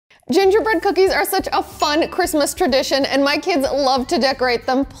Gingerbread cookies are such a fun Christmas tradition and my kids love to decorate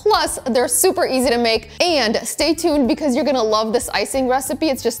them. Plus, they're super easy to make. And stay tuned because you're gonna love this icing recipe.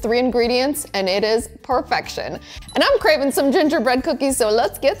 It's just 3 ingredients and it is perfection. And I'm craving some gingerbread cookies, so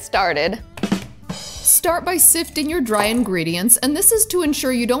let's get started. Start by sifting your dry ingredients, and this is to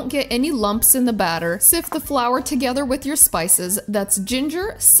ensure you don't get any lumps in the batter. Sift the flour together with your spices. That's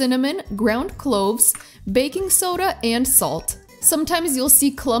ginger, cinnamon, ground cloves, baking soda, and salt. Sometimes you'll see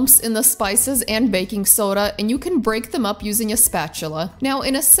clumps in the spices and baking soda, and you can break them up using a spatula. Now,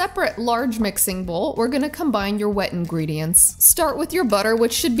 in a separate large mixing bowl, we're gonna combine your wet ingredients. Start with your butter,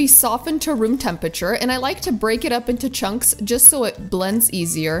 which should be softened to room temperature, and I like to break it up into chunks just so it blends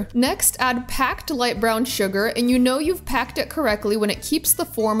easier. Next, add packed light brown sugar, and you know you've packed it correctly when it keeps the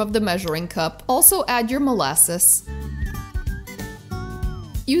form of the measuring cup. Also add your molasses.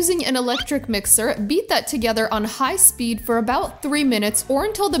 Using an electric mixer, beat that together on high speed for about 3 minutes or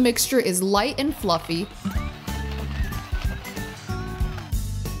until the mixture is light and fluffy.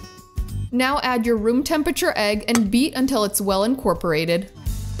 Now add your room temperature egg and beat until it's well incorporated.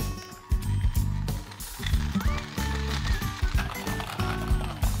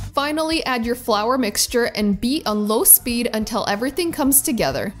 Finally, add your flour mixture and beat on low speed until everything comes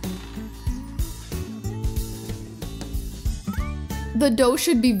together. The dough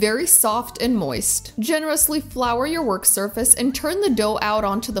should be very soft and moist. Generously flour your work surface and turn the dough out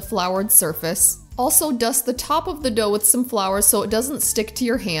onto the floured surface. Also dust the top of the dough with some flour so it doesn't stick to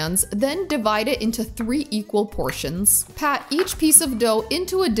your hands, then divide it into 3 equal portions. Pat each piece of dough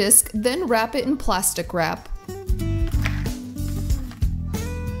into a disc, then wrap it in plastic wrap.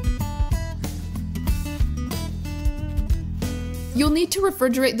 You'll need to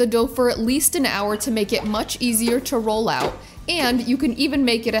refrigerate the dough for at least an hour to make it much easier to roll out. And you can even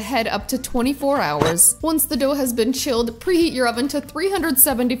make it ahead up to 24 hours. Once the dough has been chilled, preheat your oven to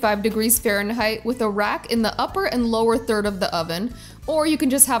 375 degrees Fahrenheit with a rack in the upper and lower third of the oven. Or you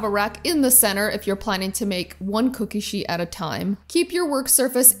can just have a rack in the center if you're planning to make 1 cookie sheet at a time. Keep your work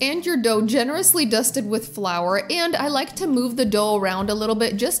surface and your dough generously dusted with flour, and I like to move the dough around a little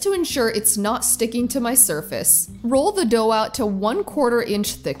bit just to ensure it's not sticking to my surface. Roll the dough out to 1/4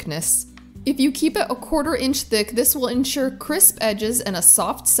 inch thickness. If you keep it a 1/4 inch thick, this will ensure crisp edges and a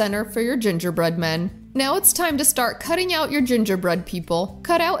soft center for your gingerbread men. Now it's time to start cutting out your gingerbread people.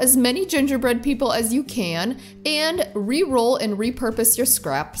 Cut out as many gingerbread people as you can and re-roll and repurpose your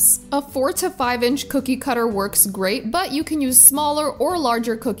scraps. A 4 to 5 inch cookie cutter works great, but you can use smaller or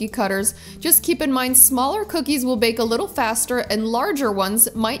larger cookie cutters. Just keep in mind smaller cookies will bake a little faster and larger ones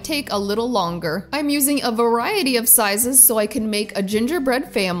might take a little longer. I'm using a variety of sizes so I can make a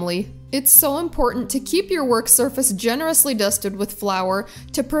gingerbread family. It's so important to keep your work surface generously dusted with flour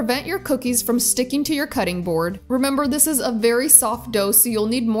to prevent your cookies from sticking to your cutting board. Remember, this is a very soft dough, so you'll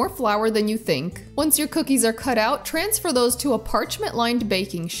need more flour than you think. Once your cookies are cut out, transfer those to a parchment-lined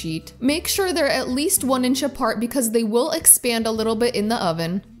baking sheet. Make sure they're at least 1 inch apart because they will expand a little bit in the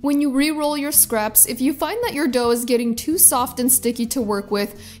oven. When you re-roll your scraps, if you find that your dough is getting too soft and sticky to work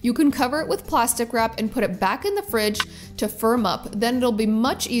with, you can cover it with plastic wrap and put it back in the fridge to firm up. Then it'll be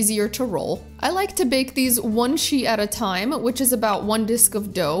much easier to roll. I like to bake these 1 sheet at a time, which is about 1 disc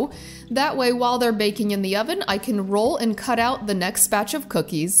of dough. That way, while they're baking in the oven, I can roll and cut out the next batch of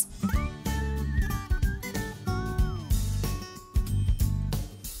cookies.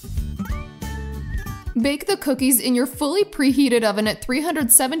 Bake the cookies in your fully preheated oven at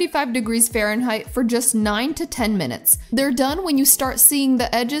 375 degrees Fahrenheit for just 9 to 10 minutes. They're done when you start seeing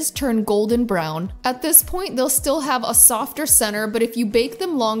the edges turn golden brown. At this point, they'll still have a softer center, but if you bake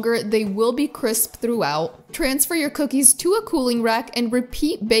them longer, they will be crisp throughout. Transfer your cookies to a cooling rack and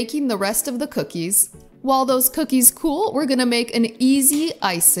repeat baking the rest of the cookies. While those cookies cool, we're gonna make an easy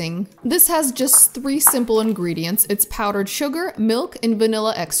icing. This has just 3 simple ingredients. It's powdered sugar, milk, and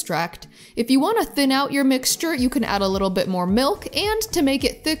vanilla extract. If you want to thin out your mixture, you can add a little bit more milk, and to make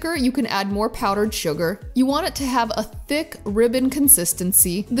it thicker, you can add more powdered sugar. You want it to have a thick ribbon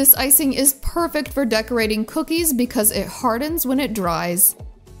consistency. This icing is perfect for decorating cookies because it hardens when it dries.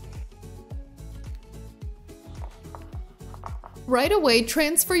 Right away,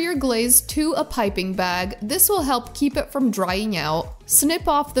 transfer your glaze to a piping bag. This will help keep it from drying out. Snip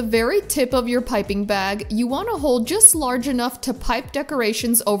off the very tip of your piping bag. You want a hole just large enough to pipe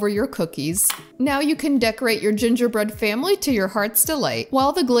decorations over your cookies. Now you can decorate your gingerbread family to your heart's delight.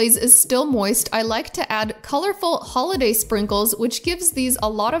 While the glaze is still moist, I like to add colorful holiday sprinkles, which gives these a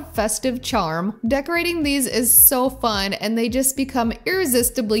lot of festive charm. Decorating these is so fun, and they just become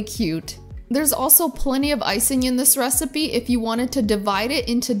irresistibly cute. There's also plenty of icing in this recipe if you wanted to divide it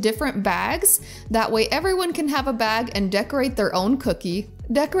into different bags. That way everyone can have a bag and decorate their own cookie.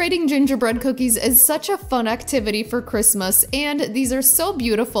 Decorating gingerbread cookies is such a fun activity for Christmas, and these are so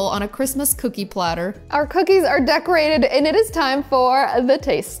beautiful on a Christmas cookie platter. Our cookies are decorated, and it is time for the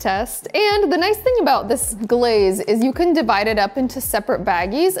taste test. And the nice thing about this glaze is you can divide it up into separate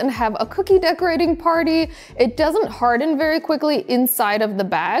baggies and have a cookie decorating party. It doesn't harden very quickly inside of the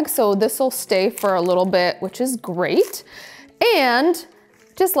bag, so this will stay for a little bit, which is great. And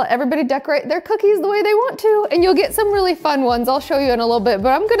just let everybody decorate their cookies the way they want to, and you'll get some really fun ones. I'll show you in a little bit, but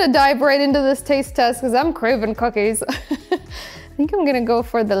I'm gonna dive right into this taste test because I'm craving cookies. I think I'm gonna go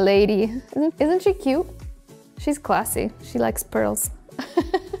for the lady. Isn't she cute? She's classy. She likes pearls.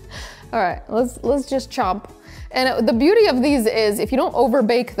 All right, let's just chomp. And the beauty of these is if you don't over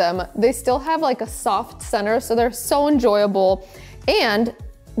bake them, they still have like a soft center, so they're so enjoyable. And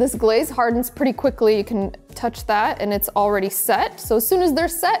this glaze hardens pretty quickly. You can touch that and it's already set. So as soon as they're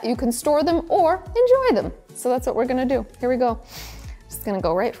set, you can store them or enjoy them. So that's what we're gonna do. Here we go. Just gonna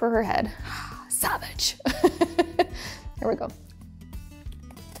go right for her head. Savage. Here we go.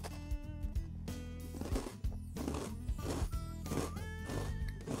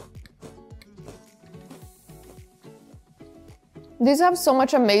 These have so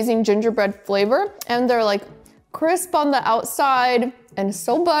much amazing gingerbread flavor, and they're like crisp on the outside and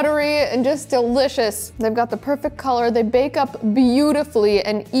so buttery and just delicious. They've got the perfect color. They bake up beautifully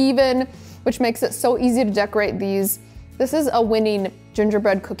and even, which makes it so easy to decorate these. This is a winning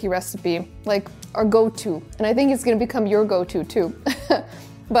gingerbread cookie recipe, like our go-to. And I think it's gonna become your go-to too.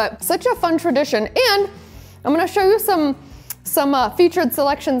 But such a fun tradition. And I'm gonna show you some featured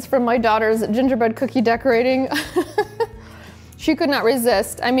selections from my daughter's gingerbread cookie decorating. She could not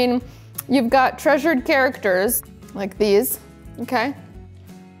resist. I mean, you've got treasured characters like these, okay?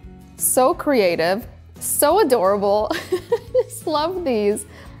 So creative, so adorable. I just love these.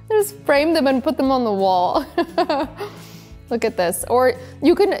 I just frame them and put them on the wall. Look at this. Or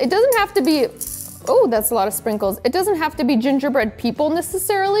you can, it doesn't have to be, oh, that's a lot of sprinkles. It doesn't have to be gingerbread people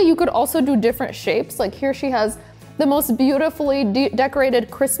necessarily. You could also do different shapes. Like here she has the most beautifully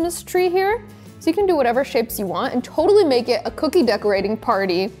decorated Christmas tree here. So you can do whatever shapes you want and totally make it a cookie decorating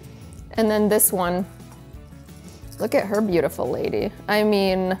party. And then this one, look at her beautiful lady. I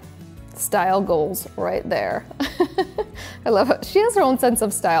mean, style goals right there. I love it. She has her own sense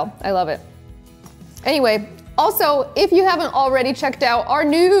of style. I love it. Anyway, also, if you haven't already checked out our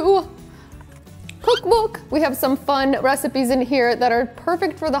new cookbook, we have some fun recipes in here that are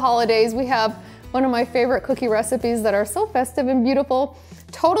perfect for the holidays. We have one of my favorite cookie recipes that are so festive and beautiful.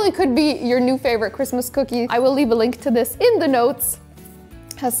 Totally could be your new favorite Christmas cookie. I will leave a link to this in the notes.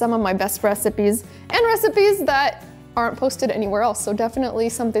 Has some of my best recipes and recipes that aren't posted anywhere else. So definitely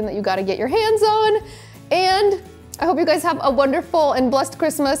something that you gotta get your hands on. And I hope you guys have a wonderful and blessed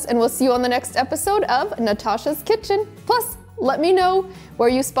Christmas, and we'll see you on the next episode of Natasha's Kitchen. Plus, let me know where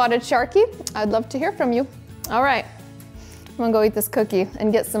you spotted Sharky. I'd love to hear from you. All right, I'm gonna go eat this cookie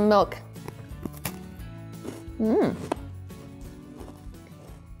and get some milk.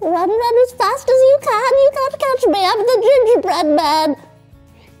 Run as fast as you can. You gotta catch me. I'm the gingerbread man.